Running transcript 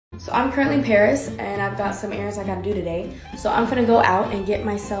So I'm currently in Paris and I've got some errands I gotta do today. So I'm gonna go out and get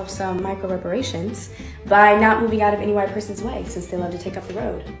myself some micro reparations by not moving out of any white person's way since they love to take up the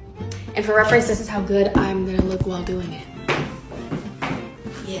road. And for reference, this is how good I'm gonna look while doing it.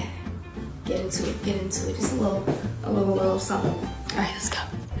 Yeah, get into it, Just a little something. All right, let's go.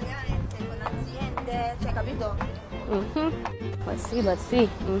 Let's see.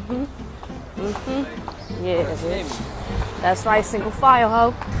 Yeah, bitch. That's right, single file,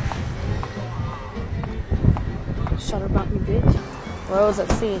 ho. Shut about me, bitch. Rose,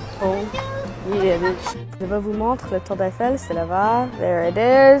 let's see. Oh, yeah, bitch. Je vais vous montrer le tour d'Eiffel, c'est là-bas. There it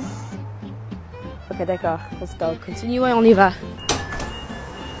is. Ok, d'accord. Let's go. Continuez, on y va.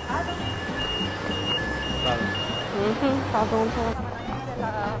 Pardon.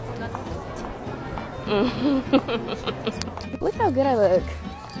 Look how good I look.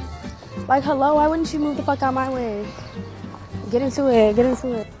 Like, hello, why wouldn't you move the fuck out my way? Get into it.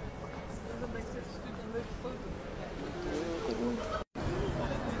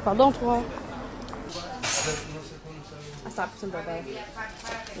 Pardon, toi. I stopped for some boba.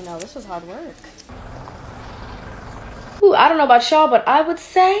 You know, this was hard work. Ooh, I don't know about y'all, but I would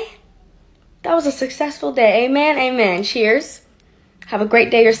say that was a successful day. Amen, amen. Cheers. Have a great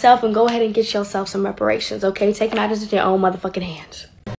day yourself and go ahead and get yourself some reparations, okay? Take matters into your own motherfucking hands.